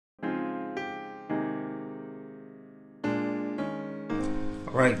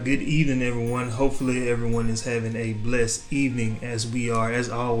All right, good evening, everyone. Hopefully, everyone is having a blessed evening as we are. As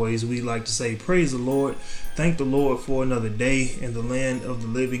always, we like to say, praise the Lord. Thank the Lord for another day in the land of the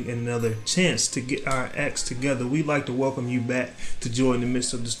living and another chance to get our acts together. We'd like to welcome you back to Joy in the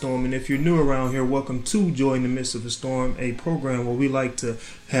Midst of the Storm. And if you're new around here, welcome to Joy in the Midst of the Storm, a program where we like to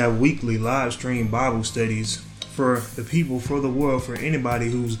have weekly live stream Bible studies for the people, for the world, for anybody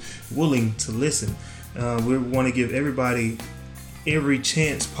who's willing to listen. We want to give everybody every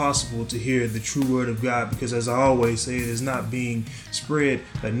chance possible to hear the true word of God, because as I always say, it is not being spread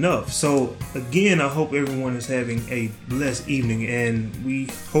enough. So again, I hope everyone is having a blessed evening, and we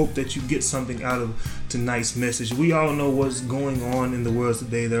hope that you get something out of tonight's message. We all know what's going on in the world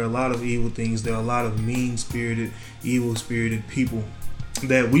today. There are a lot of evil things. There are a lot of mean-spirited, evil-spirited people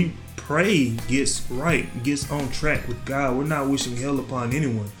that we pray gets right, gets on track with God. We're not wishing hell upon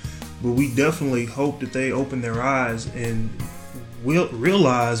anyone, but we definitely hope that they open their eyes and will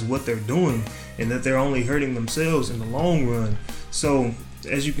realize what they're doing, and that they're only hurting themselves in the long run. So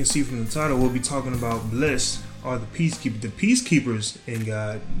as you can see from the title, we'll be talking about blessed are the peacekeepers. The peacekeepers in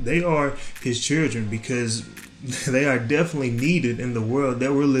God, they are his children, because they are definitely needed in the world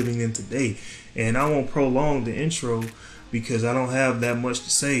that we're living in today. And I won't prolong the intro because I don't have that much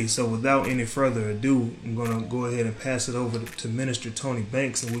to say. So without any further ado, I'm going to go ahead and pass it over to Minister Tony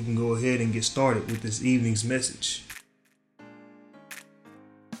Banks, and we can go ahead and get started with this evening's message.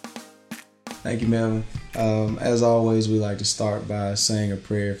 Thank you, Melvin. As always, we like to start by saying a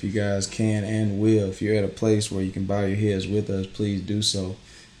prayer. If you guys can and will, if you're at a place where you can bow your heads with us, please do so.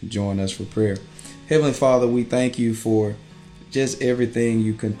 Join us for prayer. Heavenly Father, we thank you for just everything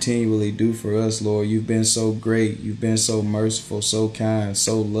you continually do for us, Lord. You've been so great. You've been so merciful, so kind,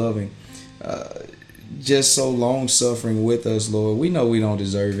 so loving, just so long-suffering with us, Lord. We know we don't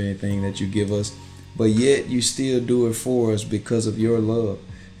deserve anything that you give us, but yet you still do it for us because of your love.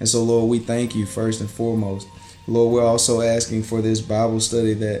 And so, Lord, we thank you first and foremost. Lord, we're also asking for this Bible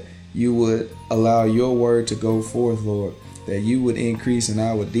study that you would allow your word to go forth, Lord, that you would increase and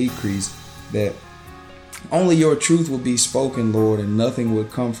I would decrease, that only your truth would be spoken, Lord, and nothing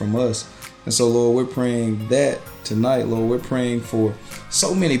would come from us. And so, Lord, we're praying that tonight, Lord. We're praying for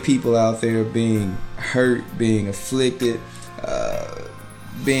so many people out there being hurt, being afflicted,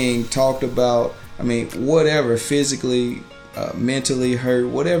 being talked about. I mean, whatever, physically, mentally hurt,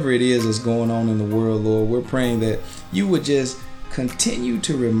 whatever it is that's going on in the world, Lord, we're praying that you would just continue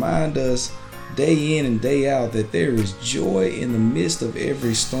to remind us day in and day out that there is joy in the midst of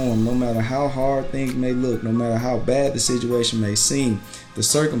every storm. No matter how hard things may look, no matter how bad the situation may seem, the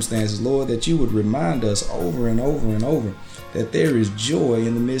circumstances, Lord, that you would remind us over and over and over that there is joy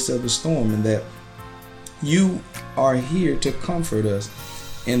in the midst of the storm, and that you are here to comfort us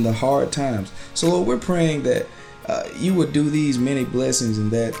in the hard times. So, Lord, we're praying that you would do these many blessings,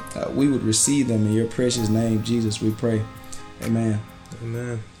 and that we would receive them in your precious name, Jesus, we pray. Amen.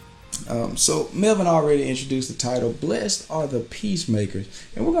 Amen. So Melvin already introduced the title, Blessed are the Peacemakers.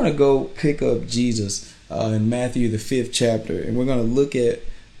 And we're going to go pick up Jesus in Matthew, the 5th chapter. And we're going to look at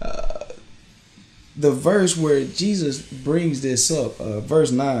the verse where Jesus brings this up,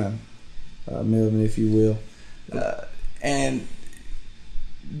 verse 9, Melvin, if you will. And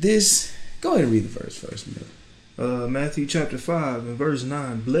this, go ahead and read the verse first, Melvin. Matthew chapter 5 and verse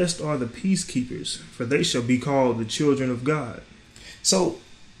 9. Blessed are the peacekeepers, for they shall be called the children of God. So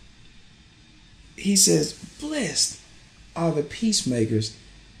he says, blessed are the peacemakers.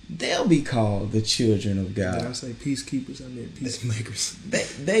 They'll be called the children of God. Did I say peacekeepers? I meant peacemakers.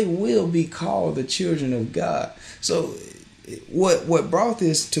 They will be called the children of God. So what brought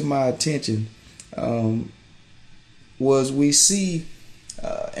this to my attention was we see,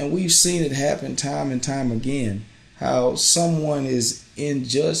 and we've seen it happen time and time again, how someone is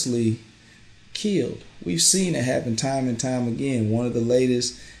unjustly killed. We've seen it happen time and time again. One of the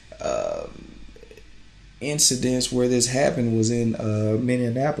latest incidents where this happened was in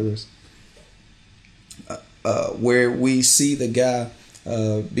Minneapolis, where we see the guy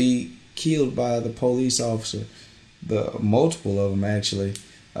be killed by the police officer, the multiple of them actually,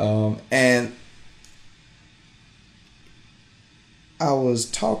 and I was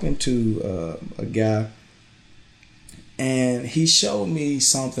talking to a guy, and he showed me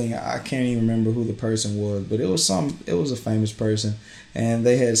something. I can't even remember who the person was, but it was a famous person, and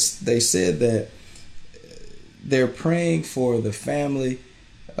they said that they're praying for the family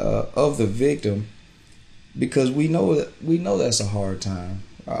of the victim, because we know that's a hard time.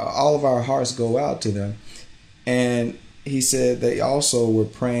 All of our hearts go out to them. And he said they also were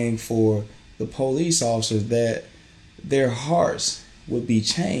praying for the police officers, that their hearts would be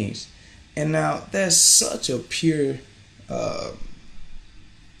changed. And now that's such a pure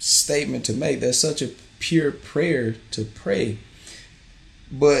statement to make. That's such a pure prayer to pray.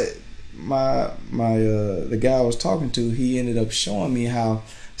 But the guy I was talking to, he ended up showing me how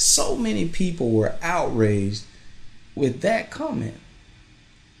so many people were outraged with that comment.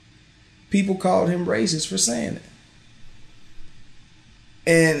 People called him racist for saying it.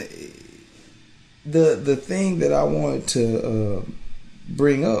 And the thing that I wanted to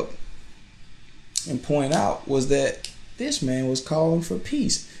bring up and point out was that this man was calling for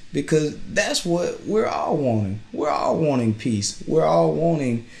peace, because that's what we're all wanting. We're all wanting peace. We're all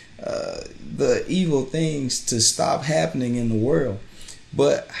wanting the evil things to stop happening in the world.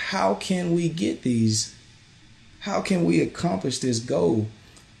 But how can we get these? How can we accomplish this goal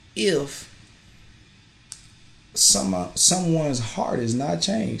if someone's heart is not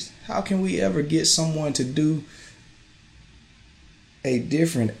changed? How can we ever get someone to do a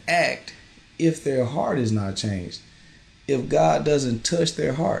different act if their heart is not changed? If God doesn't touch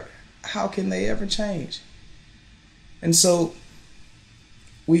their heart, how can they ever change? And so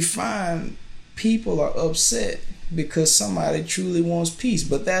we find people are upset because somebody truly wants peace,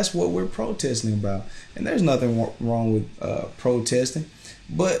 but that's what we're protesting about. And there's nothing wrong with protesting,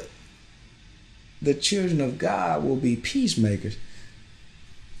 but the children of God will be peacemakers.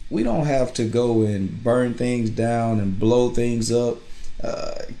 We don't have to go and burn things down and blow things up,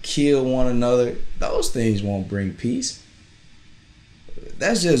 kill one another. Those things won't bring peace.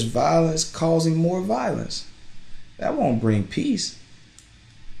 That's just violence causing more violence. That won't bring peace.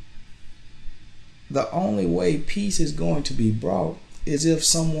 The only way peace is going to be brought is if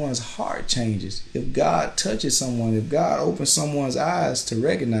someone's heart changes. If God touches someone, if God opens someone's eyes to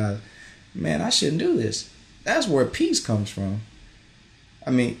recognize, man, I shouldn't do this. That's where peace comes from. I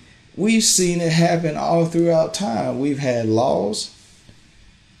mean, we've seen it happen all throughout time. We've had laws.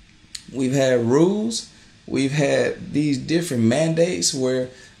 We've had rules. We've had these different mandates where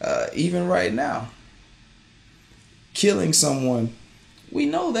even right now, killing someone, we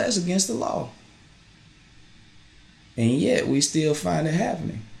know that's against the law. And yet we still find it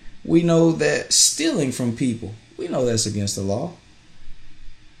happening. We know that stealing from people, we know that's against the law.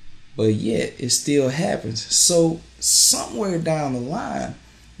 But yet it still happens. So somewhere down the line,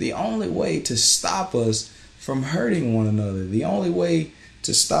 the only way to stop us from hurting one another, the only way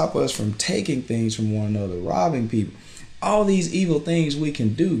to stop us from taking things from one another, robbing people, all these evil things we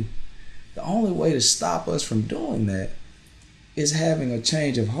can do, the only way to stop us from doing that is having a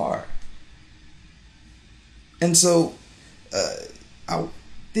change of heart. And so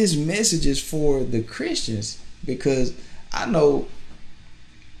this message is for the Christians, because I know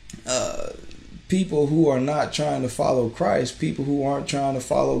people who are not trying to follow Christ, people who aren't trying to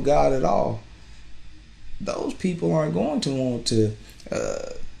follow God at all, those people aren't going to want to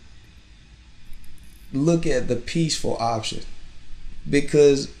look at the peaceful option.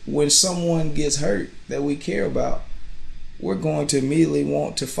 Because when someone gets hurt that we care about, we're going to immediately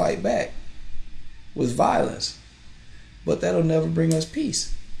want to fight back with violence. But that'll never bring us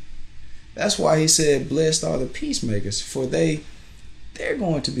peace. That's why he said, blessed are the peacemakers, for they're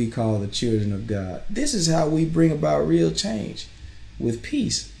going to be called the children of God. This is how we bring about real change, with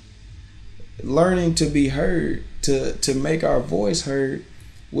peace. Learning to be heard, to make our voice heard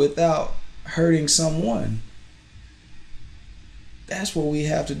without hurting someone. That's what we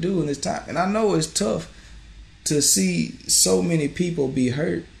have to do in this time. And I know it's tough to see so many people be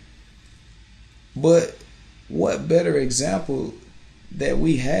hurt, but what better example that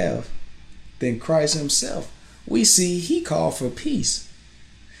we have than Christ himself? We see he called for peace.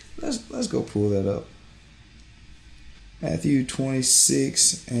 Let's go pull that up. Matthew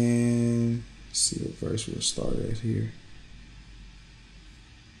 26, and let's see what verse we'll start at here.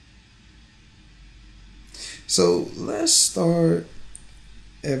 So let's start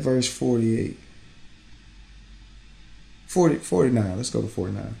at verse 48. 49. Let's go to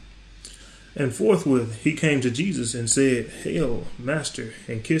 49. And forthwith he came to Jesus and said, Hail, Master,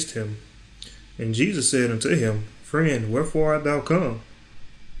 and kissed him. And Jesus said unto him, Friend, wherefore art thou come?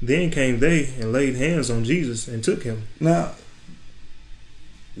 Then came they and laid hands on Jesus and took him. Now,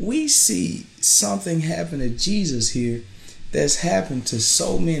 we see something happen to Jesus here that's happened to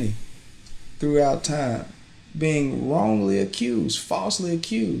so many throughout time. Being wrongly accused, falsely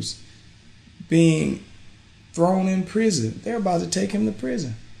accused, being thrown in prison. They're about to take him to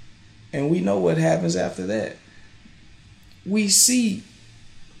prison. And we know what happens after that. We see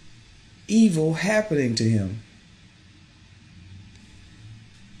evil happening to him.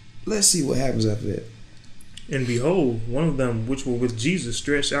 Let's see what happens after that. And behold, one of them which were with Jesus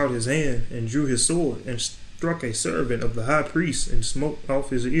stretched out his hand and drew his sword and struck a servant of the high priest and smote off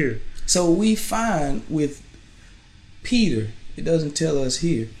his ear. So we find with Peter It doesn't tell us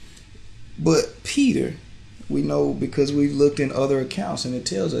here. But Peter, we know because we've looked in other accounts and it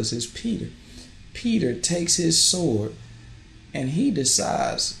tells us it's Peter. Peter takes his sword and he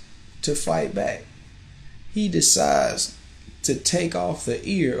decides to fight back. He decides to take off the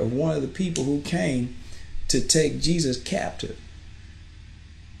ear of one of the people who came to take Jesus captive.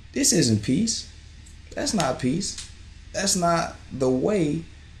 This isn't peace. That's not peace. That's not the way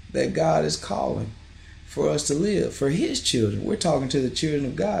that God is calling for us to live, for his children. We're talking to the children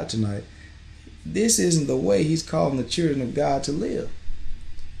of God tonight. This isn't the way he's calling the children of God to live.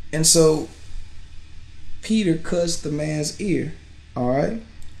 And so Peter cuts the man's ear. All right.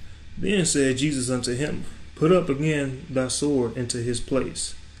 Then said Jesus unto him, Put up again thy sword into his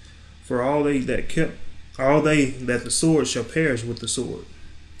place. For all they that the sword shall perish with the sword.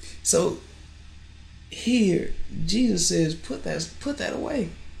 So here Jesus says, put that away.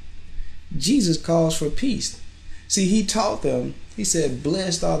 Jesus calls for peace. See, he taught them, he said,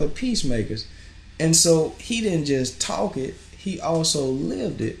 blessed are the peacemakers. And so he didn't just talk it, he also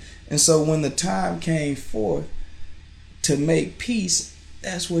lived it. And so when the time came forth to make peace,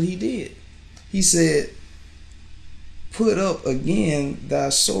 that's what he did. He said, put up again thy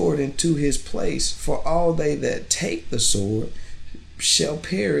sword into his place, for all they that take the sword shall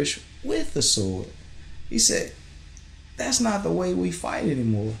perish with the sword. He said, that's not the way we fight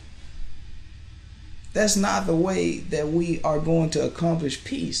anymore. That's not the way that we are going to accomplish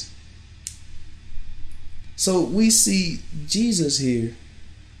peace. So we see Jesus here,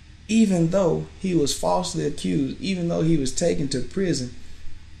 even though he was falsely accused, even though he was taken to prison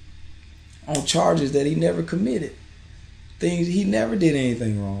on charges that he never committed, things he never did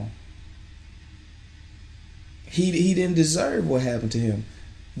anything wrong. He didn't deserve what happened to him,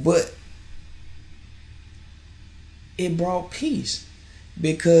 but it brought peace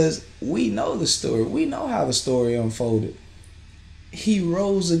because we know the story. We know how the story unfolded. He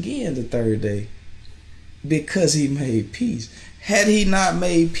rose again the third day because he made peace. Had he not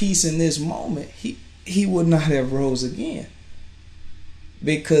made peace in this moment, he would not have rose again,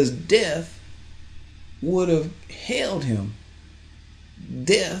 because death would have held him.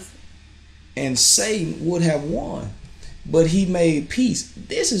 Death and Satan would have won, but he made peace.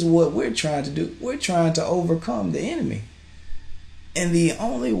 This is what we're trying to do. We're trying to overcome the enemy, and the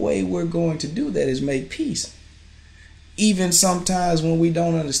only way we're going to do that is make peace, even sometimes when we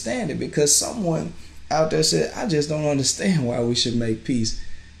don't understand it, because someone out there said, I just don't understand why we should make peace.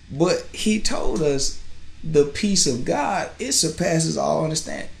 But he told us the peace of God, it surpasses all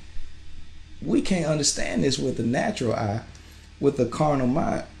understanding. We can't understand this with the natural eye, with the carnal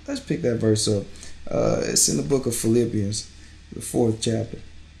mind. Let's pick that verse up. It's in the book of Philippians, the 4th chapter.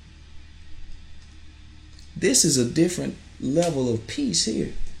 This is a different level of peace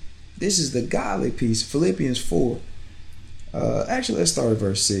here. This is the godly peace. Philippians 4. Actually, let's start at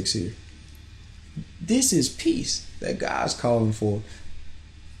verse 6 here. This is peace that God's calling for.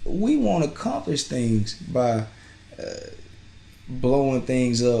 We want to accomplish things by blowing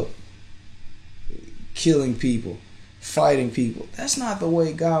things up, killing people, fighting people. That's not the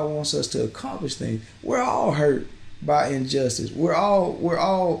way God wants us to accomplish things. We're all hurt by injustice. We're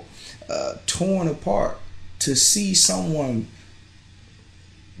all torn apart to see someone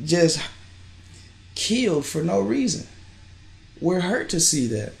just killed for no reason. We're hurt to see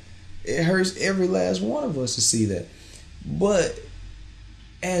that. It hurts every last one of us to see that. But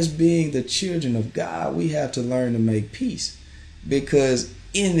as being the children of God, we have to learn to make peace, because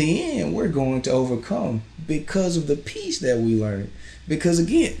in the end, we're going to overcome because of the peace that we learn. Because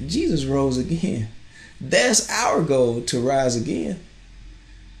again, Jesus rose again. That's our goal, to rise again.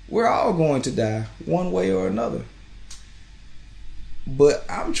 We're all going to die one way or another. But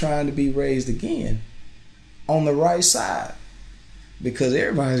I'm trying to be raised again on the right side, because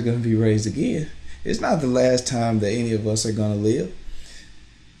everybody's going to be raised again. It's not the last time that any of us are going to live.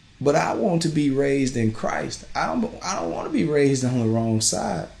 But I want to be raised in Christ. I don't want to be raised on the wrong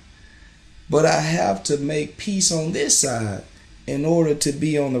side. But I have to make peace on this side in order to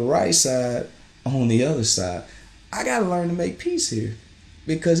be on the right side on the other side. I got to learn to make peace here,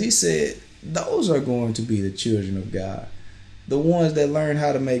 because he said those are going to be the children of God. The ones that learn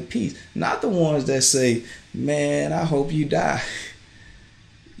how to make peace. Not the ones that say, man, I hope you die.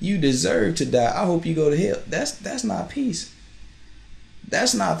 You deserve to die. I hope you go to hell. That's not peace.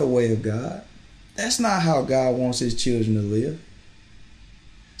 That's not the way of God. That's not how God wants his children to live.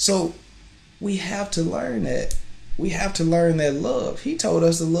 So we have to learn that. We have to learn that love. He told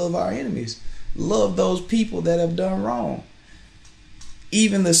us to love our enemies. Love those people that have done wrong.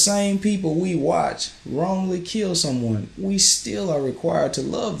 Even the same people we watch wrongly kill someone, we still are required to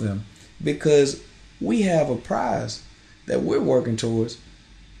love them, because we have a prize. that we're working towards.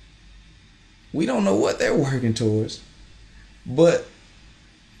 We don't know what they're working towards. But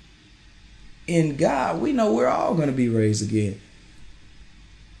in God, we know we're all going to be raised again.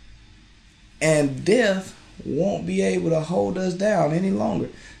 And death won't be able to hold us down any longer.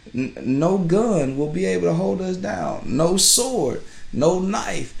 No gun will be able to hold us down. No sword, no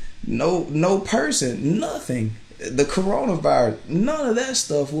knife, no person, nothing. The coronavirus, none of that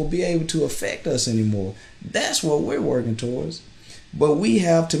stuff will be able to affect us anymore. That's what we're working towards. But we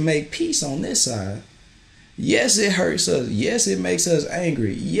have to make peace on this side. Yes, it hurts us. Yes, it makes us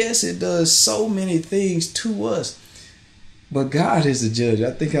angry. Yes, it does so many things to us. But God is the judge.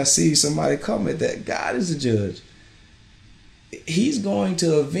 I think I see somebody comment that God is the judge. He's going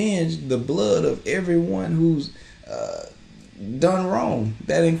to avenge the blood of everyone who's done wrong.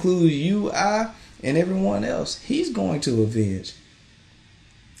 That includes you, I, and everyone else. He's going to avenge.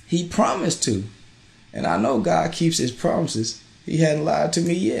 He promised to. And I know God keeps his promises. He hadn't lied to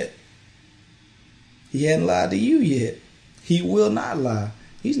me yet. He hadn't lied to you yet. He will not lie.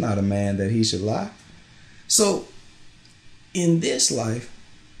 He's not a man that he should lie. So, in this life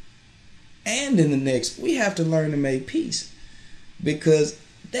and in the next, we have to learn to make peace, because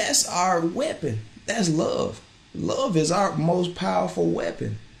that's our weapon. That's love. Love is our most powerful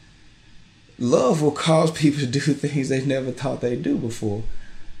weapon. Love will cause people to do things they never thought they'd do before.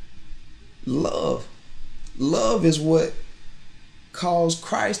 Love is what caused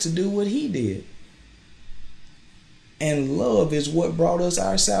Christ to do what he did. And love is what brought us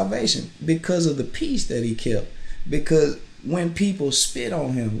our salvation, because of the peace that he kept. Because when people spit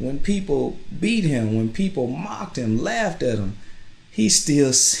on him, when people beat him, when people mocked him, laughed at him, he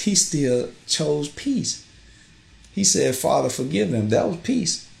still chose peace. He said, Father, forgive them. That was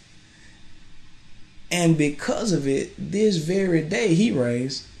peace. And because of it, this very day he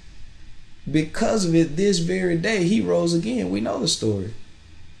reigns. Because of it, this very day he rose again. We know the story.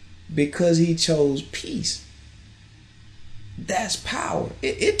 Because he chose peace. That's power.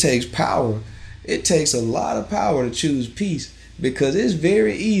 It takes power. It takes a lot of power to choose peace, because it's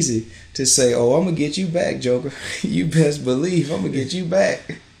very easy to say, oh, I'm going to get you back, Joker. You best believe I'm going to get you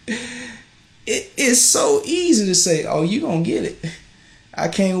back. It's so easy to say, oh, you going to get it. I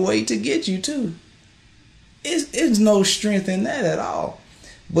can't wait to get you too. It's no strength in that at all.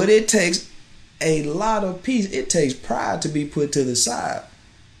 But it takes a lot of peace. It takes pride to be put to the side.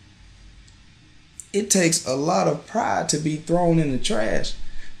 It takes a lot of pride to be thrown in the trash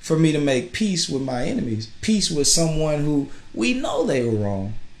for me to make peace with my enemies. Peace with someone who we know they were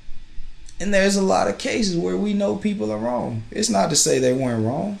wrong. And there's a lot of cases where we know people are wrong. It's not to say they weren't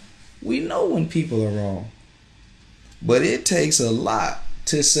wrong. We know when people are wrong. But it takes a lot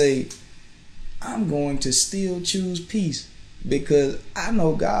to say, I'm going to still choose peace, because I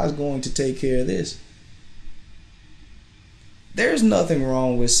know God's going to take care of this. There's nothing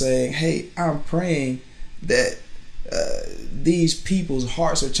wrong with saying, hey, I'm praying that these people's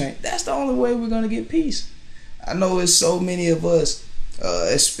hearts are changed. That's the only way we're going to get peace. I know it's so many of us,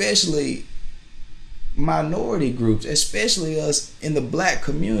 especially minority groups, especially us in the black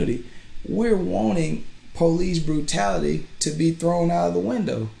community, we're wanting police brutality to be thrown out of the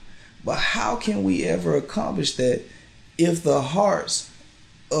window. But how can we ever accomplish that if the hearts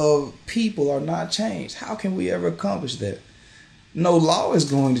of people are not changed? How can we ever accomplish that? No law is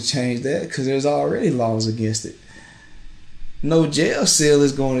going to change that, because there's already laws against it. No jail cell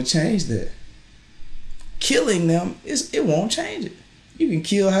is going to change that. Killing them, it won't change it. You can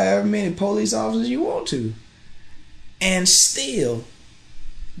kill however many police officers you want to, and still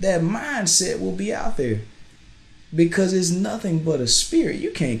that mindset will be out there, because it's nothing but a spirit.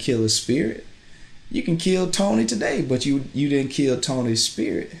 You can't kill a spirit. You can kill Tony today, but you didn't kill Tony's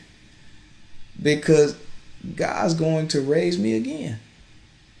spirit, because God's going to raise me again.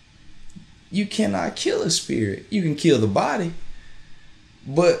 You cannot kill a spirit. You can kill the body.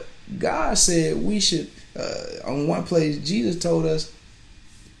 But God said we should, on one place, Jesus told us,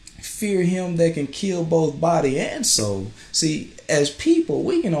 fear him that can kill both body and soul. See, as people,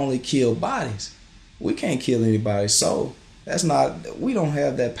 we can only kill bodies. We can't kill anybody's soul. We don't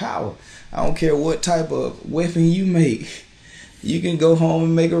have that power. I don't care what type of weapon you make. You can go home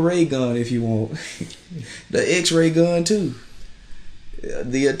and make a ray gun if you want. The X-ray gun too.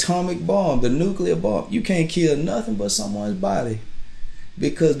 The atomic bomb, the nuclear bomb. You can't kill nothing but someone's body.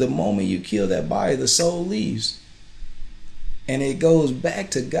 Because the moment you kill that body, the soul leaves. And it goes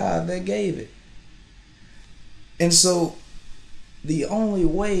back to God that gave it. And so the only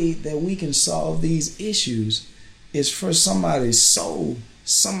way that we can solve these issues is for somebody's soul,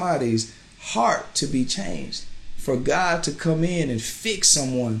 somebody's heart to be changed. For God to come in and fix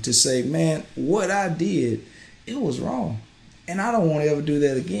someone to say, man, what I did it was wrong. And I don't want to ever do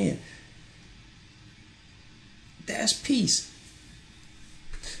that again. That's peace.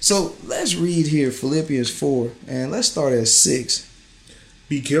 So let's read here Philippians 4, and let's start at 6.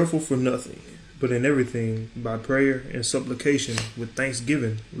 Be careful for nothing, but in everything, by prayer and supplication, with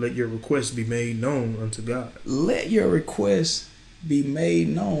thanksgiving, let your requests be made known unto God. Let your requests be made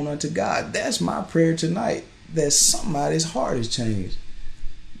known unto God. That's my prayer tonight, that somebody's heart is changed.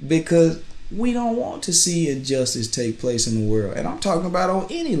 Because we don't want to see injustice take place in the world. And I'm talking about on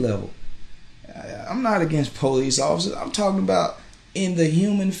any level. I'm not against police officers. I'm talking about in the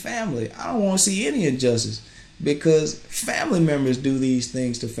human family. I don't want to see any injustice, because family members do these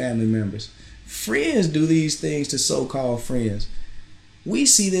things to family members. Friends do these things to so-called friends. We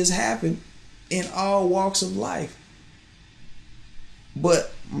see this happen in all walks of life.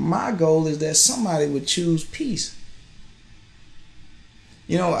 But my goal is that somebody would choose peace.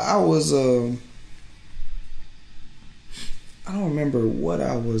 You know, I don't remember what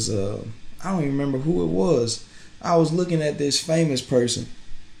I don't even remember who it was. I was looking at this famous person.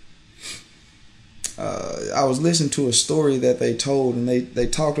 I was listening to a story that they told, and they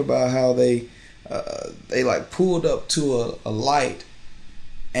talked about how they like pulled up to a light,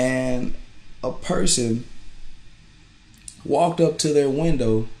 and a person walked up to their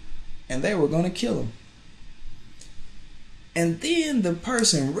window, and they were going to kill him. And then the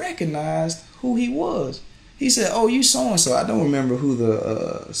person recognized who he was. He said, "Oh, you so-and-so." I don't remember who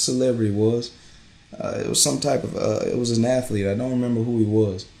the celebrity was. It was some type of, it was an athlete. I don't remember who he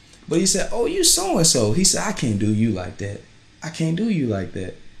was. But he said, "Oh, you so-and-so." He said, "I can't do you like that. I can't do you like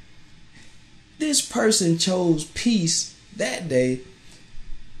that." This person chose peace that day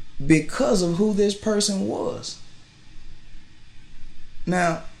because of who this person was.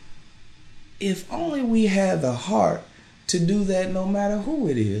 Now, if only we had the heart to do that no matter who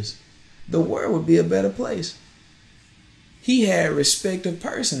it is, the world would be a better place. He had respect of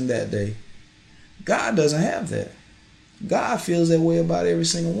person that day. God doesn't have that. God feels that way about every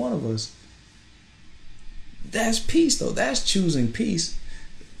single one of us. That's peace, though. That's choosing peace.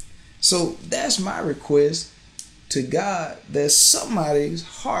 So that's my request to God, that somebody's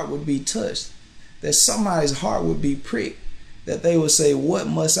heart would be touched, that somebody's heart would be pricked, that they would say, "What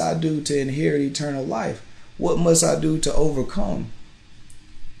must I do to inherit eternal life? What must I do to overcome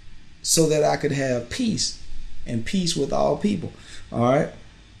so that I could have peace and peace with all people?" All right.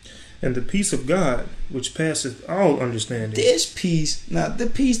 And the peace of God, which passeth all understanding. This peace, now the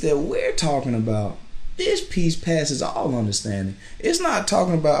peace that we're talking about, this peace passes all understanding. It's not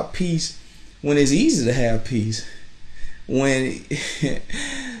talking about peace when it's easy to have peace. When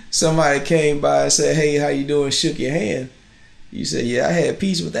somebody came by and said, "Hey, how you doing?" shook your hand. You said, "Yeah, I had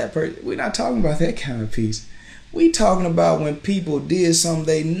peace with that person." We're not talking about that kind of peace. We're talking about when people did something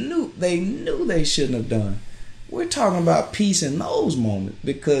they knew they shouldn't have done. We're talking about peace in those moments,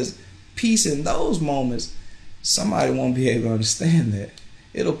 because peace in those moments, somebody won't be able to understand that.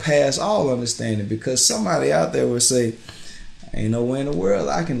 It'll pass all understanding, because somebody out there will say, "Ain't nowhere in the world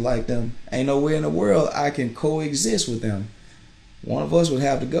I can like them. Ain't nowhere in the world I can coexist with them." One of us would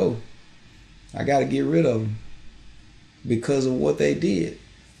have to go. I got to get rid of them because of what they did.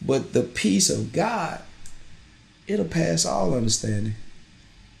 But the peace of God, it'll pass all understanding.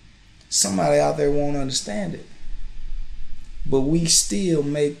 Somebody out there won't understand it, but we still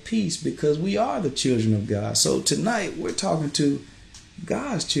make peace because we are the children of God. So tonight we're talking to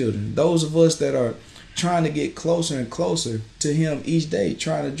God's children, those of us that are trying to get closer and closer to Him each day,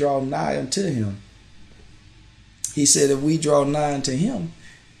 trying to draw nigh unto Him. He said if we draw nigh unto Him,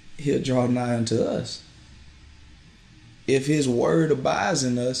 He'll draw nigh unto us. If His word abides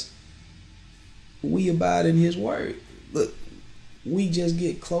in us, we abide in His word. Look, we just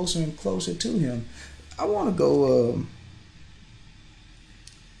get closer and closer to Him. I want to go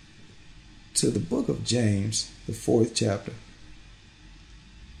to the book of James, the 4th chapter.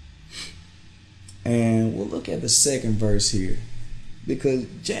 And we'll look at the 2nd verse here, because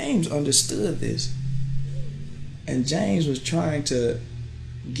James understood this. And James was trying to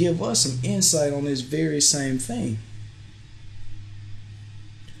give us some insight on this very same thing.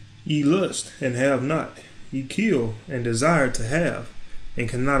 Ye lust and have not. Ye kill and desire to have and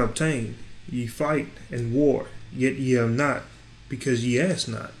cannot obtain. Ye fight and war, yet ye have not, because ye ask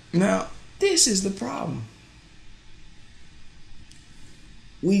not. Now, this is the problem.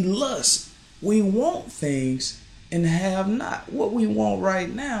 We lust. We want things and have not. What we want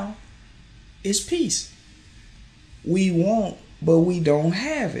right now is peace. We want, but we don't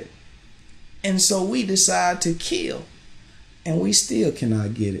have it. And so we decide to kill, and we still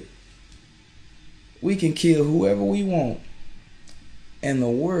cannot get it. We can kill whoever we want, and the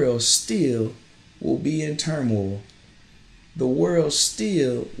world still will be in turmoil. The world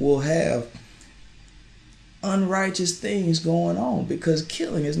still will have unrighteous things going on, because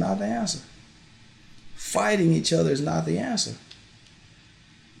killing is not the answer. Fighting each other is not the answer.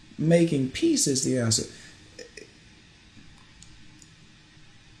 Making peace is the answer.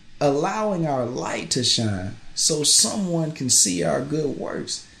 Allowing our light to shine so someone can see our good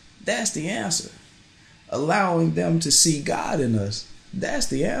works, that's the answer. Allowing them to see God in us, that's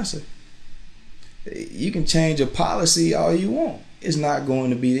the answer. You can change a policy all you want. It's not going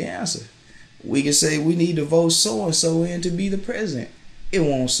to be the answer. We can say we need to vote so-and-so in to be the president. It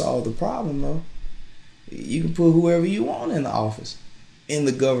won't solve the problem, though. You can put whoever you want in the office, in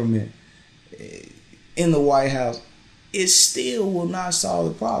the government, in the White House. It still will not solve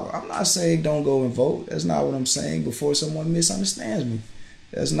the problem. I'm not saying don't go and vote. That's not what I'm saying, before someone misunderstands me.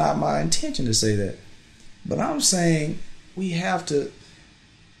 That's not my intention to say that. But I'm saying we have to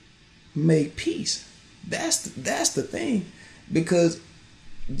make peace. That's the thing. Because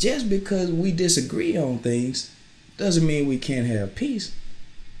just because we disagree on things doesn't mean we can't have peace.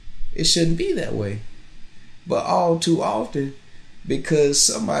 It shouldn't be that way. But all too often, because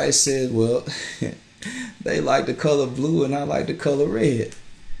somebody says, well, they like the color blue and I like the color red,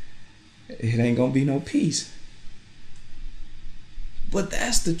 it ain't gonna be no peace. But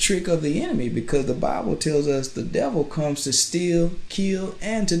that's the trick of the enemy, because the Bible tells us the devil comes to steal, kill,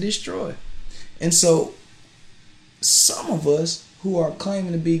 and to destroy. And so some of us who are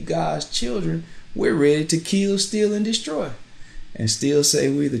claiming to be God's children, we're ready to kill, steal, and destroy, and still say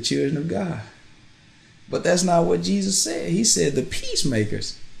we're the children of God. But that's not what Jesus said. He said the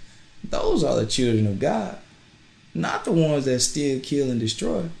peacemakers, those are the children of God, not the ones that steal, kill, and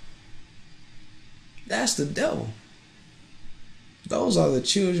destroy. That's the devil. Those are the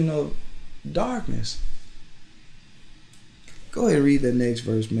children of darkness. Go ahead and read that next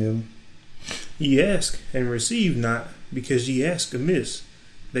verse, Melvin. Ye ask and receive not, because ye ask amiss,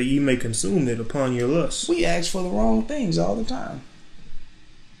 that ye may consume it upon your lusts. We ask for the wrong things all the time.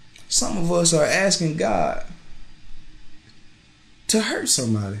 Some of us are asking God to hurt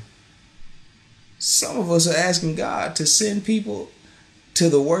somebody. Some of us are asking God to send people to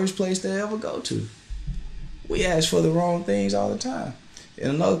the worst place they ever go to. We ask for the wrong things all the time. In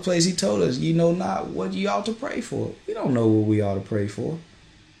another place, he told us, you know not what you ought to pray for. We don't know what we ought to pray for.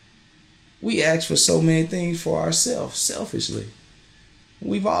 We ask for so many things for ourselves, selfishly.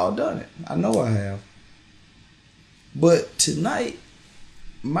 We've all done it. I know I have. But tonight,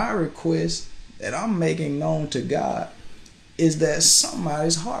 my request that I'm making known to God is that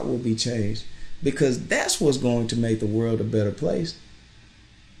somebody's heart will be changed, because that's what's going to make the world a better place.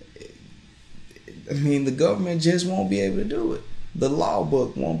 I mean, the government just won't be able to do it. The law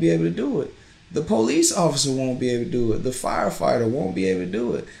book won't be able to do it. The police officer won't be able to do it. The firefighter won't be able to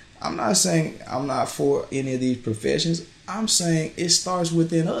do it. I'm not saying I'm not for any of these professions. I'm saying it starts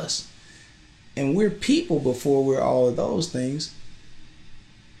within us. And we're people before we're all of those things.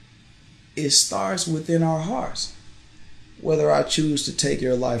 It starts within our hearts. Whether I choose to take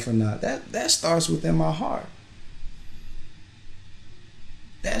your life or not, that starts within my heart.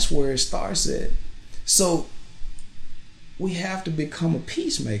 That's where it starts at. So we have to become a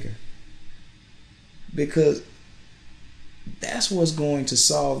peacemaker, because that's what's going to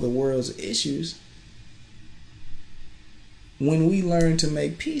solve the world's issues. When we learn to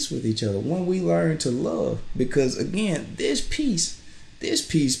make peace with each other, when we learn to love, because again, this peace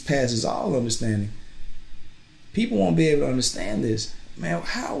passes all understanding. People won't be able to understand this. Man,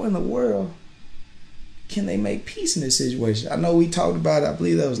 how in the world can they make peace in this situation? I know we talked about it, I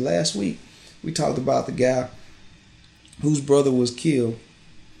believe that was last week. We talked about the guy whose brother was killed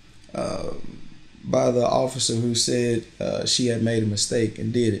by the officer who said she had made a mistake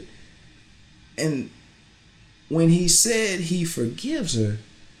and did it. And when he said he forgives her,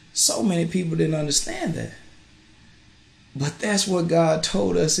 so many people didn't understand that. But that's what God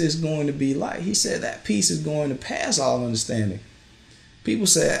told us it's going to be like. He said that peace is going to pass all understanding. People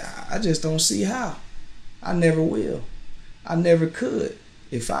say, I just don't see how. I never will. I never could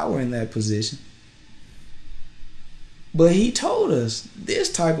if I were in that position. But he told us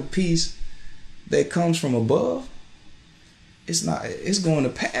this type of peace that comes from above, it's going to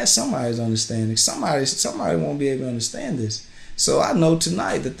pass somebody's understanding. Somebody won't be able to understand this. So I know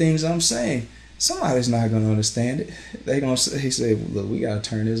tonight the things I'm saying, somebody's not going to understand it. They're going to say, look, we got to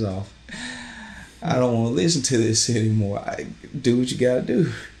turn this off. I don't want to listen to this anymore. Do what you got to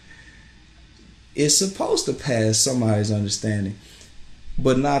do. It's supposed to pass somebody's understanding,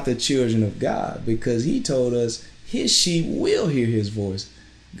 but not the children of God, because he told us his sheep will hear his voice.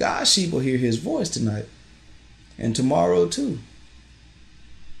 God's sheep will hear his voice tonight and tomorrow too.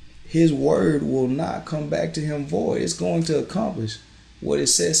 His word will not come back to him void. It's going to accomplish what it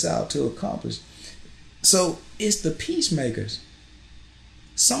sets out to accomplish. So it's the peacemakers.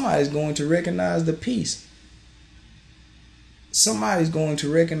 Somebody's going to recognize the peace. Somebody's going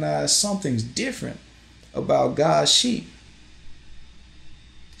to recognize something's different about God's sheep.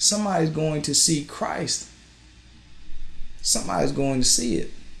 Somebody's going to see Christ. Somebody's going to see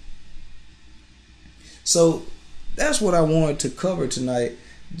it. So that's what I wanted to cover tonight,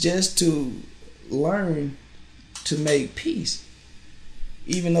 just to learn to make peace.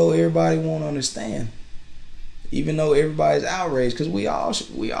 Even though everybody won't understand. Even though everybody's outraged, because we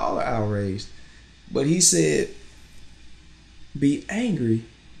all are outraged. But he said, be angry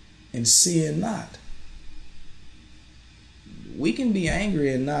and sin not. We can be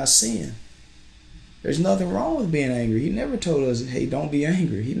angry and not sin. There's nothing wrong with being angry. He never told us, hey, don't be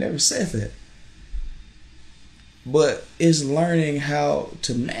angry. He never said that. But it's learning how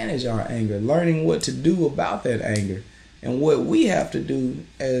to manage our anger, learning what to do about that anger. And what we have to do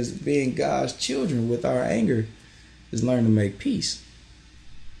as being God's children with our anger is learn to make peace.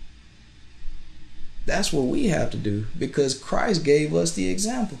 That's what we have to do, because Christ gave us the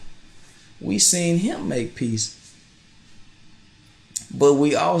example. We seen him make peace. But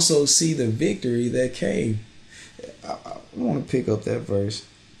we also see the victory that came. I want to pick up that verse.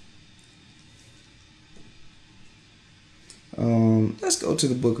 Let's go to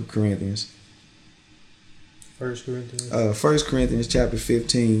the book of Corinthians. 1 Corinthians. 1 Corinthians chapter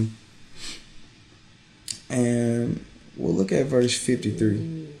 15. And we'll look at verse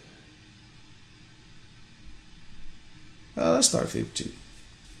 53. Let's start 52.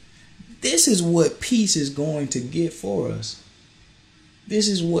 This is what peace is going to get for us. This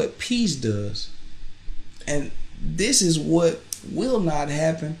is what peace does. And this is what will not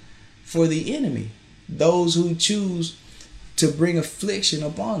happen for the enemy. Those who choose to bring affliction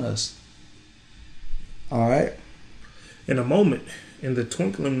upon us. All right. In a moment, in the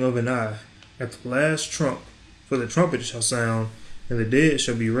twinkling of an eye, at the last trump, for the trumpet shall sound, and the dead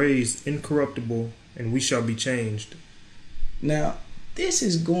shall be raised incorruptible, and we shall be changed. Now, this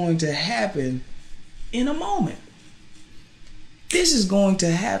is going to happen in a moment. This is going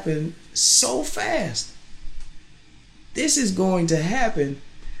to happen so fast. This is going to happen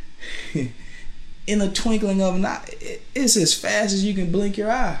in the twinkling of an eye. It's as fast as you can blink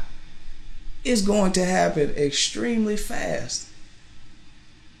your eye. It's going to happen extremely fast.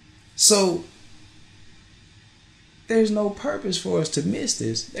 So there's no purpose for us to miss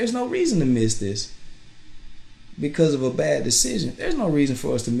this. There's no reason to miss this because of a bad decision. There's no reason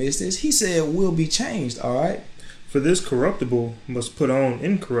for us to miss this. He said we'll be changed, all right? For this corruptible must put on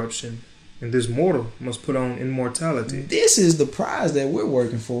incorruption, and this mortal must put on immortality. This is the prize that we're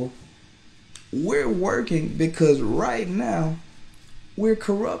working for. We're working because right now we're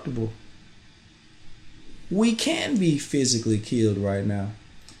corruptible. We can be physically killed right now,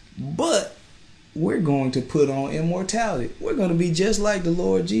 but we're going to put on immortality. We're going to be just like the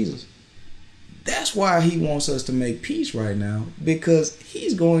Lord Jesus. That's why he wants us to make peace right now, because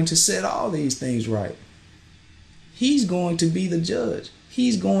he's going to set all these things right. He's going to be the judge.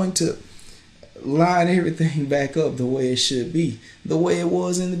 He's going to line everything back up the way it should be, the way it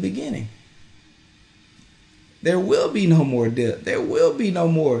was in the beginning. There will be no more death. There will be no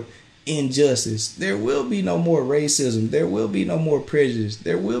more injustice. There will be no more racism. There will be no more prejudice.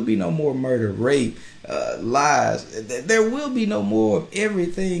 There will be no more murder, rape, lies. There will be no more of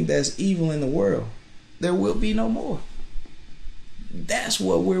everything that's evil in the world. There will be no more. That's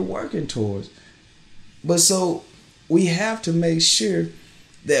what we're working towards. But so we have to make sure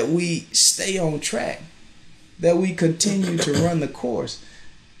that we stay on track, that we continue to run the course,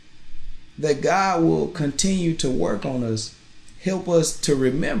 that God will continue to work on us, help us to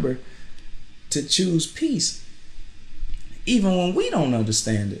remember to choose peace, even when we don't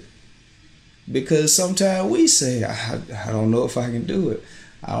understand it. Because sometimes we say, I don't know if I can do it.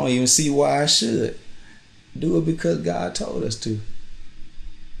 I don't even see why I should. Do it because God told us to.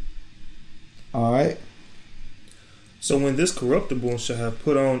 All right. So when this corruptible shall have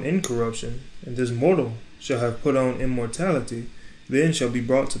put on incorruption, and this mortal shall have put on immortality, then shall be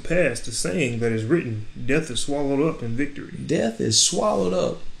brought to pass the saying that is written, death is swallowed up in victory. Death is swallowed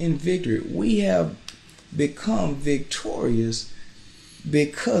up in victory. We have become victorious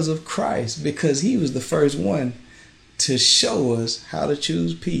because of Christ, because he was the first one to show us how to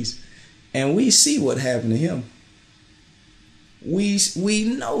choose peace. And we see what happened to him. We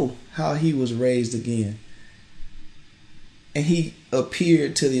know how he was raised again. And he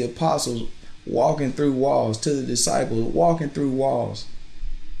appeared to the apostles walking through walls, to the disciples walking through walls,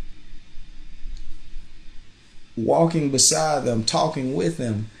 walking beside them, talking with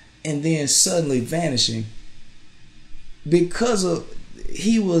them, and then suddenly vanishing.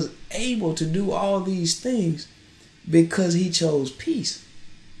 He was able to do all these things because he chose peace.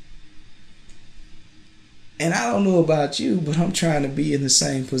 And I don't know about you, but I'm trying to be in the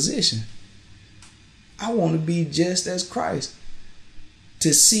same position. I want to be just as Christ,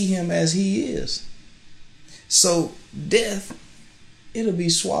 to see him as he is. So death, it'll be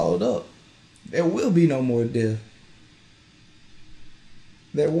swallowed up. There will be no more death.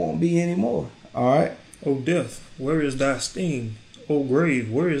 There won't be any more. All right? O death, where is thy sting? O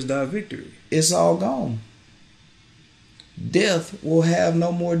grave, where is thy victory? It's all gone. Death will have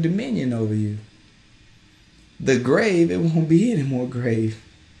no more dominion over you. The grave, it won't be any more grave.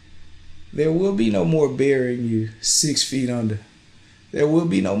 There will be no more burying you 6 feet under. There will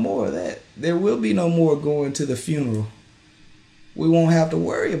be no more of that. There will be no more going to the funeral. We won't have to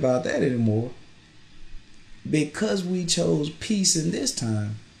worry about that anymore. Because we chose peace in this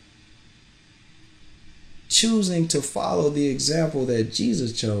time. Choosing to follow the example that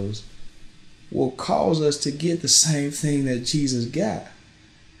Jesus chose will cause us to get the same thing that Jesus got.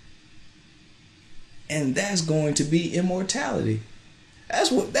 And that's going to be immortality.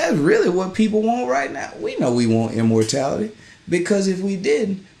 That's really what people want right now. We know we want immortality, because if we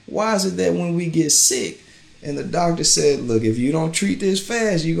didn't, why is it that when we get sick and the doctor said, look, if you don't treat this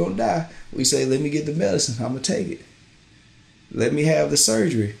fast, you're going to die, we say, let me get the medicine, I'm going to take it. Let me have the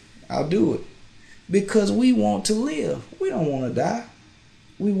surgery, I'll do it. Because we want to live. We don't want to die.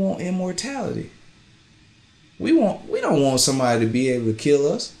 We want immortality. We don't want somebody to be able to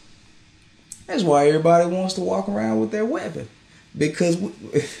kill us. That's why everybody wants to walk around with their weapon. Because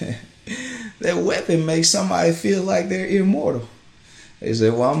that weapon makes somebody feel like they're immortal. They say,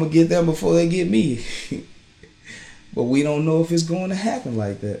 well, I'm going to get them before they get me. But we don't know if it's going to happen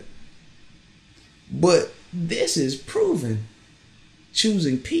like that. But this is proven.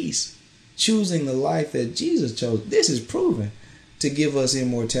 Choosing peace. Choosing the life that Jesus chose. This is proven to give us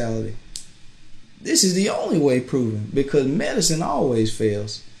immortality. This is the only way proven, because medicine always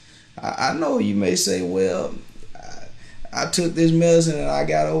fails. I know you may say, well, I took this medicine and I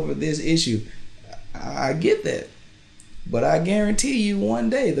got over this issue. I get that. But I guarantee you one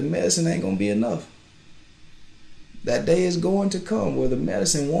day the medicine ain't going to be enough. That day is going to come where the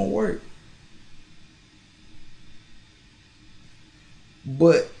medicine won't work.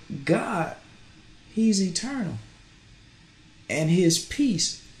 But God, he's eternal. And his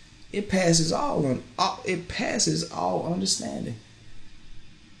peace, it passes all understanding.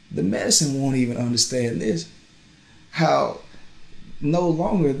 The medicine won't even understand this. How no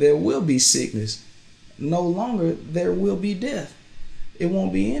longer there will be sickness. No longer there will be death. It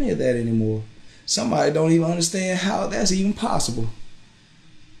won't be any of that anymore. Somebody don't even understand how that's even possible.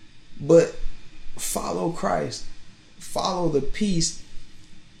 But follow Christ. Follow the peace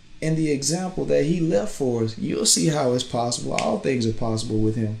and the example that he left for us. You'll see how it's possible. All things are possible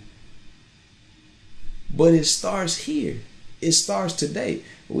with him. But it starts here. It starts today.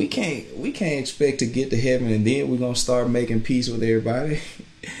 We can't expect to get to heaven and then we're going to start making peace with everybody.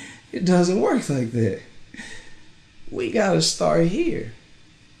 It doesn't work like that. We got to start here.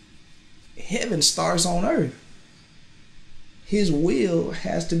 Heaven starts on earth. His will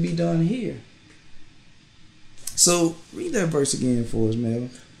has to be done here. So read that verse again for us,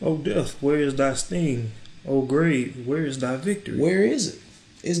 Melvin. O death, where is thy sting? O grave, where is thy victory? Where is it?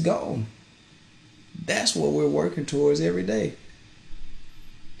 It's gone. That's what we're working towards every day.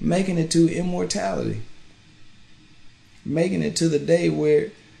 Making it to immortality. Making it to the day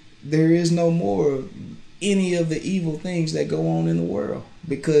where there is no more of any of the evil things that go on in the world.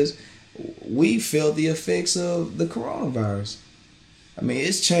 Because we felt the effects of the coronavirus. I mean,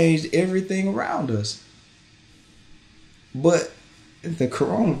 it's changed everything around us. But the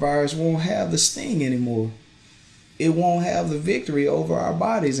coronavirus won't have the sting anymore. It won't have the victory over our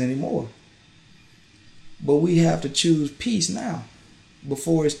bodies anymore. But we have to choose peace now,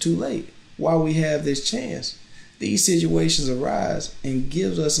 before it's too late, while we have this chance. These situations arise and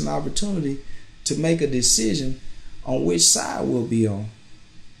gives us an opportunity to make a decision on which side we'll be on.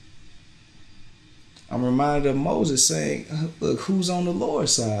 I'm reminded of Moses saying, look, who's on the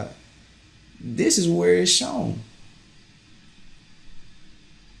Lord's side? This is where it's shown.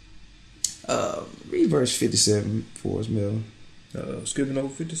 Read verse 57 for us, Melvin. Skipping over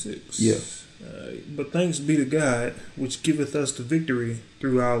 56. Yeah. But thanks be to God, which giveth us the victory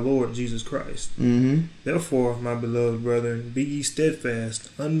through our Lord Jesus Christ. Mm-hmm. Therefore, my beloved brethren, be ye steadfast,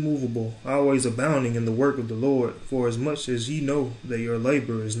 unmovable, always abounding in the work of the Lord, for as much as ye know that your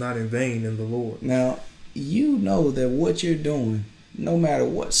labor is not in vain in the Lord. Now, you know that what you're doing, no matter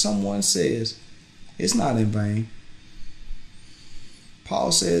what someone says, it's not in vain.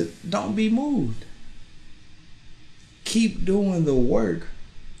 Paul said, don't be moved. Keep doing the work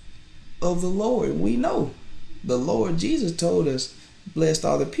of the Lord. We know the Lord Jesus told us, blessed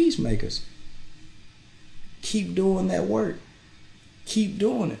are the peacemakers. Keep doing that work. Keep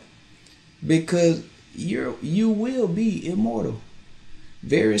doing it. Because you will be immortal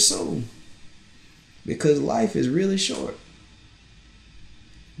very soon. Because life is really short.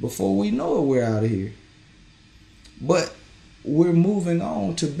 Before we know it, we're out of here. But we're moving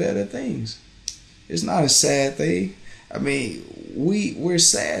on to better things. It's not a sad thing. I mean, we're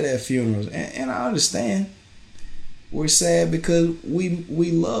sad at funerals, and I understand. We're sad because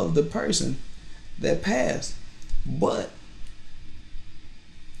we love the person that passed. But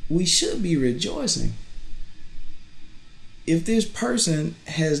we should be rejoicing. If this person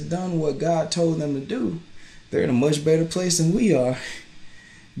has done what God told them to do, they're in a much better place than we are.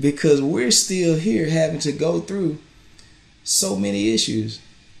 Because we're still here having to go through so many issues.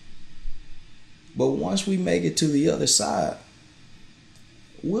 But once we make it to the other side,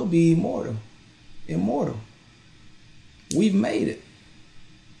 we'll be immortal. Immortal. We've made it.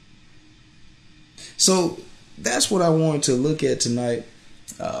 So that's what I wanted to look at tonight.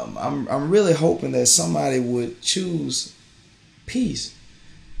 I'm really hoping that somebody would choose peace,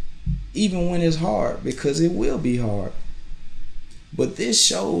 even when it's hard, because it will be hard. But this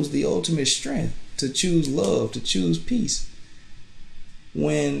shows the ultimate strength to choose love, to choose peace,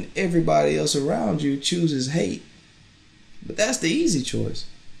 when everybody else around you chooses hate. But that's the easy choice.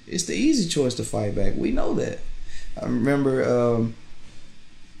 It's the easy choice to fight back. We know that. I remember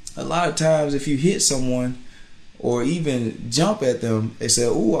a lot of times if you hit someone or even jump at them, they say,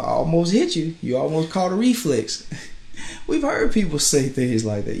 "Ooh, I almost hit you. You almost caught a reflex." We've heard people say things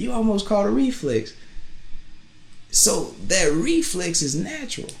like that. You almost caught a reflex. So that reflex is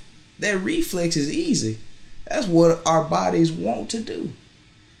natural. That reflex is easy. That's what our bodies want to do.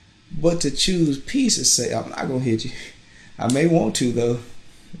 But to choose peace and say, "I'm not going to hit you. I may want to though,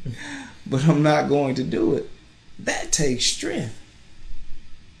 but I'm not going to do it." That takes strength.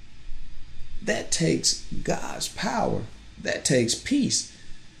 That takes God's power. That takes peace.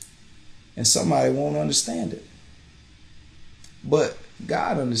 And somebody won't understand it. But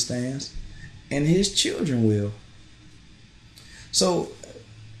God understands, and His children will. So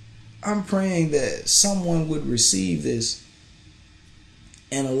I'm praying that someone would receive this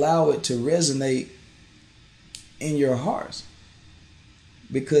and allow it to resonate in your hearts.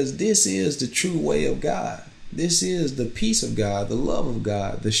 Because this is the true way of God. This is the peace of God, the love of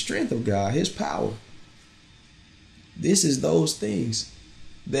God, the strength of God, His power. This is those things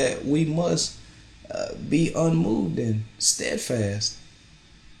that we must be unmoved and steadfast,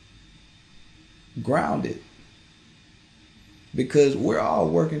 grounded. Because we're all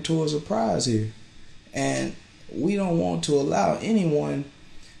working towards a prize here. And we don't want to allow anyone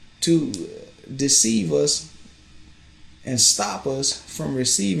to deceive us and stop us from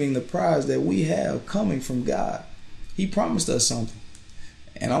receiving the prize that we have coming from God. He promised us something.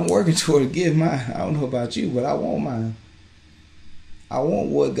 And I'm working toward to give mine. I don't know about you, but I want mine. I want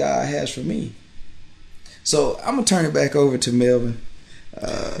what God has for me. So I'm going to turn it back over to Melvin.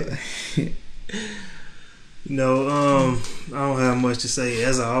 No, I don't have much to say.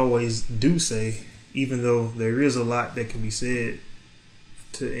 As I always do say, even though there is a lot that can be said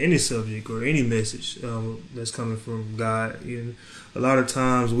to any subject or any message that's coming from God, a lot of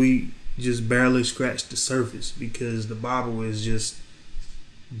times we just barely scratch the surface because the Bible is just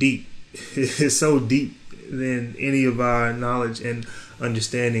deep. It's so deep than any of our knowledge and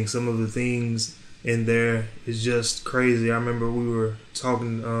understanding. Some of the things in there is just crazy. I remember we were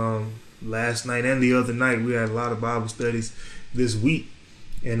talking last night and the other night. We had a lot of Bible studies this week,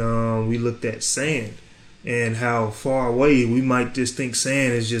 and we looked at sand and how far away we might just think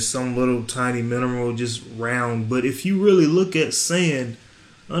sand is just some little tiny mineral, just round. But if you really look at sand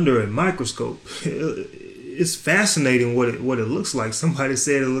under a microscope, it's fascinating what it looks like. Somebody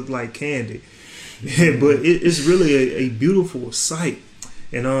said it looked like candy, but it's really a beautiful sight.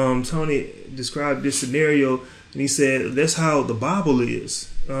 And Tony described this scenario, and he said that's how the Bible is.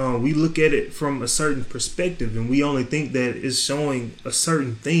 We look at it from a certain perspective, and we only think that it's showing a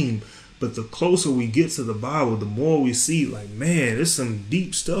certain theme. But the closer we get to the Bible, the more we see, like, man, there's some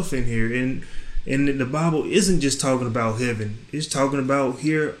deep stuff in here. And the Bible isn't just talking about heaven. It's talking about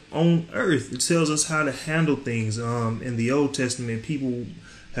here on earth. It tells us how to handle things. In the Old Testament, people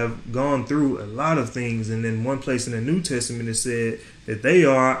have gone through a lot of things. And then one place in the New Testament, it said that they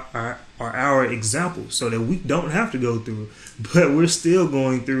are our example so that we don't have to go through it. But we're still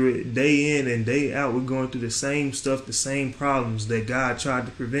going through it day in and day out. We're going through the same stuff, the same problems that God tried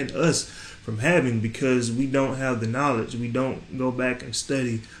to prevent us from having because we don't have the knowledge. We don't go back and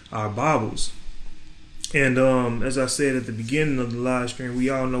study our Bibles. And as I said at the beginning of the live stream, we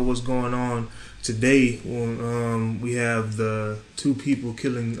all know what's going on today. When we have the two people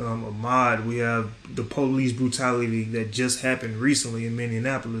killing Ahmaud, we have the police brutality that just happened recently in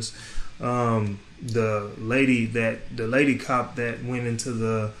Minneapolis. The lady cop that went into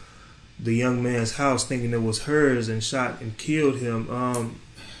the young man's house thinking it was hers and shot and killed him.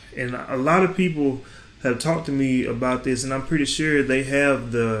 And a lot of people have talked to me about this, and I'm pretty sure they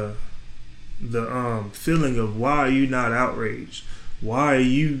have the feeling of, why are you not outraged? Why are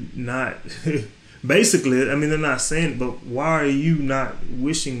you not basically, I mean, they're not saying it, but why are you not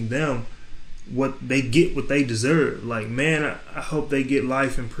wishing them what they deserve? Like, man, I hope they get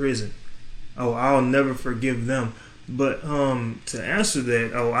life in prison. Oh, I'll never forgive them. But to answer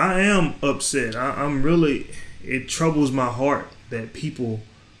that, I am upset. I'm really, it troubles my heart that people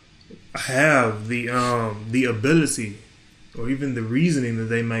have the ability or even the reasoning that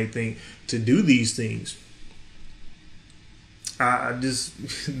they might think to do these things. I just,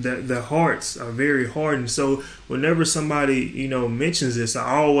 the hearts are very hardened. So whenever somebody, mentions this,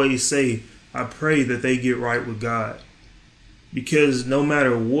 I always say, I pray that they get right with God. Because no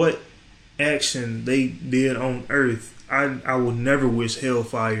matter what action they did on earth, I will never wish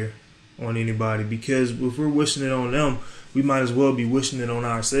hellfire on anybody. Because if we're wishing it on them, we might as well be wishing it on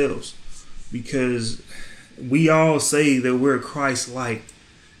ourselves. Because we all say that we're Christ-like.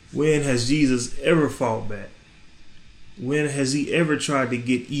 When has Jesus ever fought back? When has he ever tried to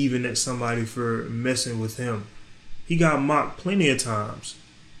get even at somebody for messing with him? He got mocked plenty of times.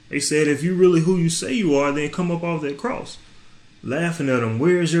 They said, if you really who you say you are, then come up off that cross. Laughing at him.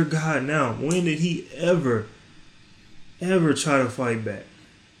 Where is your God now? When did he ever try to fight back?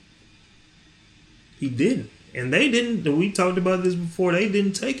 He didn't. And they didn't. We talked about this before. They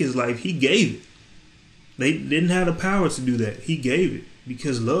didn't take his life. He gave it. They didn't have the power to do that. He gave it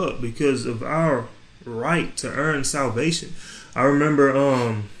because love, because of our right to earn salvation. I remember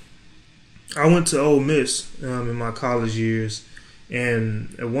I went to Ole Miss in my college years,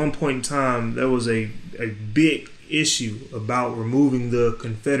 and at one point in time there was a big issue about removing the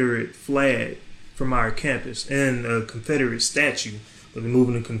Confederate flag from our campus and a Confederate statue, but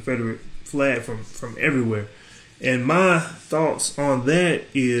removing the Confederate flag from everywhere. And my thoughts on that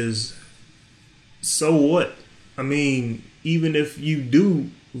is, so what? I mean, even if you do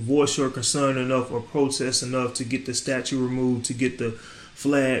voice your concern enough or protest enough to get the statue removed, to get the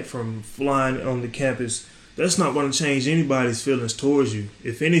flag from flying on the campus, that's not going to change anybody's feelings towards you.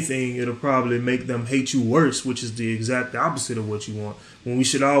 If anything, it'll probably make them hate you worse, which is the exact opposite of what you want. When we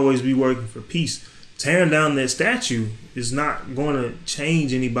should always be working for peace. Tearing down that statue is not going to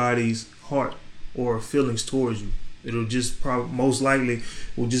change anybody's heart or feelings towards you. It'll just most likely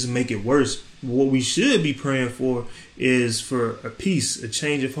will just make it worse. What we should be praying for is for a peace, a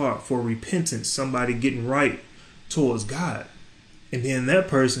change of heart, for repentance, somebody getting right towards God. And then that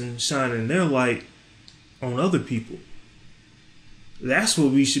person shining their light on other people. That's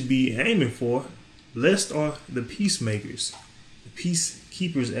what we should be aiming for. Blessed are the peacemakers, the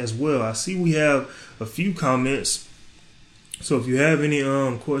peacekeepers as well. I see we have a few comments. So if you have any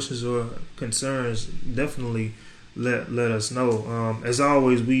questions or concerns, definitely let us know. As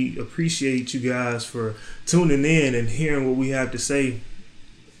always, we appreciate you guys for tuning in and hearing what we have to say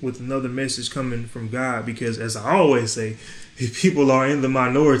with another message coming from God. Because as I always say, if people are in the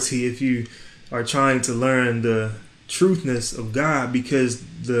minority, if you are trying to learn the truthness of God, because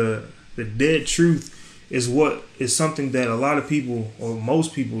the dead truth is what is something that a lot of people or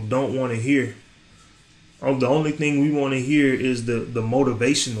most people don't want to hear. The only thing we want to hear is the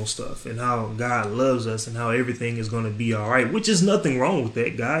motivational stuff and how God loves us and how everything is going to be all right, which is nothing wrong with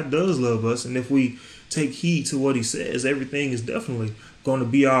that. God does love us. And if we take heed to what he says, everything is definitely going to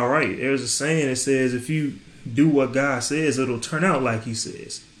be all right. There's a saying that says, if you do what God says, it'll turn out like he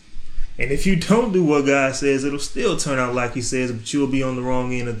says. And if you don't do what God says, it'll still turn out like he says, but you'll be on the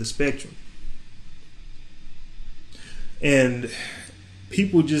wrong end of the spectrum. And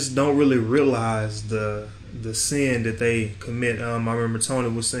people just don't really realize the sin that they commit. I remember Tony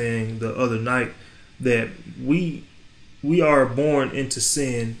was saying the other night that we are born into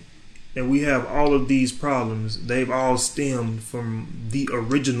sin, and we have all of these problems. They've all stemmed from the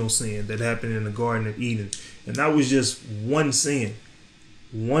original sin that happened in the Garden of Eden. And that was just one sin.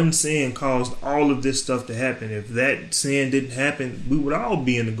 One sin caused all of this stuff to happen. If that sin didn't happen, we would all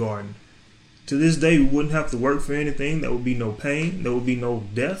be in the garden. To this day, we wouldn't have to work for anything. There would be no pain. There would be no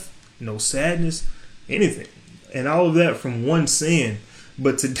death, no sadness, anything. And all of that from one sin.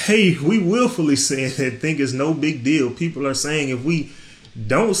 But today, we willfully sin and think it's no big deal. People are saying if we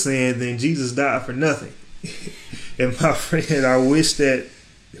don't sin, then Jesus died for nothing. And my friend, I wish that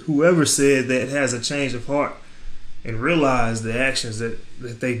whoever said that has a change of heart and realize the actions that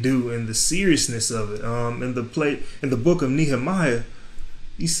they do and the seriousness of it. In the book of Nehemiah,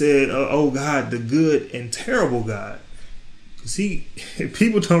 he said, "Oh God, the good and terrible God." Because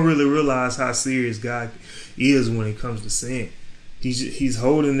people don't really realize how serious God is when it comes to sin. He's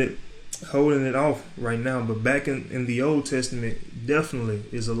holding it off right now, but back in the Old Testament, definitely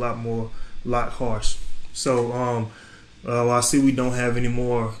is a lot harsh. So I see we don't have any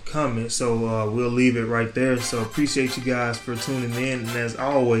more comments, so we'll leave it right there. So appreciate you guys for tuning in, and as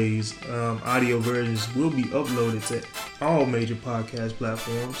always, audio versions will be uploaded to all major podcast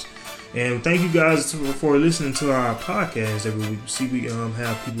platforms. And thank you guys for listening to our podcast every week. See, we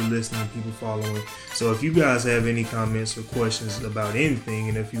have people listening, people following. So if you guys have any comments or questions about anything,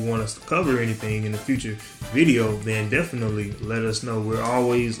 and if you want us to cover anything in the future video, then definitely let us know. We're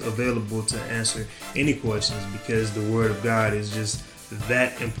always available to answer any questions, because the Word of God is just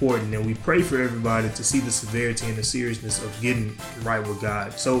that important, and we pray for everybody to see the severity and the seriousness of getting right with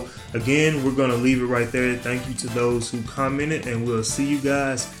God. So again, we're going to leave it right there. Thank you to those who commented, and we'll see you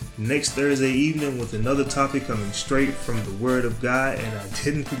guys next Thursday evening with another topic coming straight from the Word of God. And I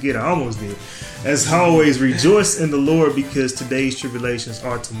didn't forget, I almost did. As always, rejoice in the Lord, because today's tribulations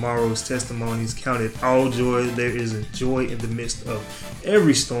are tomorrow's testimonies. Count it all joy. There is a joy in the midst of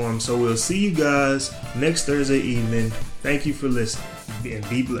every storm. So we'll see you guys next Thursday evening. Thank you for listening, and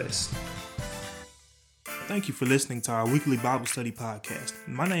be blessed. Thank you for listening to our weekly Bible study podcast.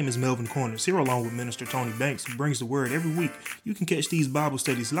 My name is Melvin Corners, here along with Minister Tony Banks, who brings the word every week. You can catch these Bible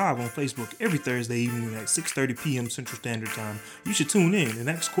studies live on Facebook every Thursday evening at 6:30 p.m. Central Standard Time. You should tune in and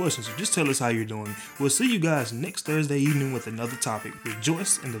ask questions, or just tell us how you're doing. We'll see you guys next Thursday evening with another topic.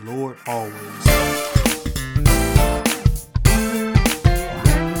 Rejoice in the Lord always.